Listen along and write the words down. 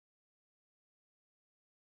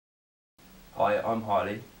Hi, I'm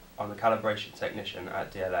Harley. I'm a Calibration Technician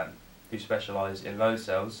at DLM, who specialise in load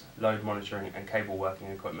cells, load monitoring and cable working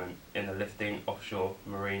equipment in the lifting, offshore,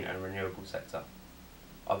 marine and renewable sector.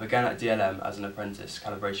 I began at DLM as an apprentice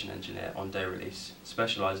calibration engineer on day release,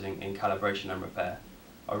 specialising in calibration and repair.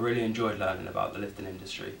 I really enjoyed learning about the lifting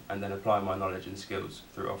industry and then applying my knowledge and skills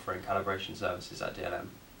through offering calibration services at DLM.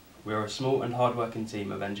 We are a small and hard-working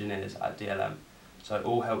team of engineers at DLM, so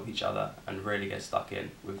all help each other and really get stuck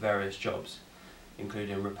in with various jobs,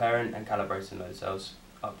 including repairing and calibrating load cells,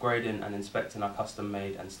 upgrading and inspecting our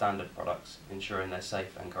custom-made and standard products, ensuring they're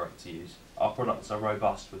safe and correct to use. Our products are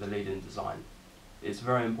robust with a leading design. It's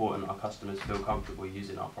very important our customers feel comfortable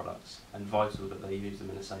using our products and vital that they use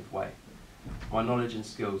them in a safe way. My knowledge and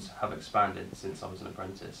skills have expanded since I was an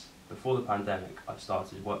apprentice. Before the pandemic, I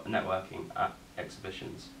started networking at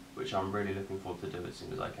exhibitions, which I'm really looking forward to do as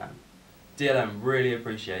soon as I can. DLM really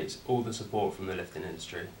appreciates all the support from the lifting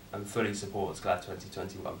industry and fully supports GLAD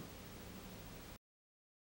 2021.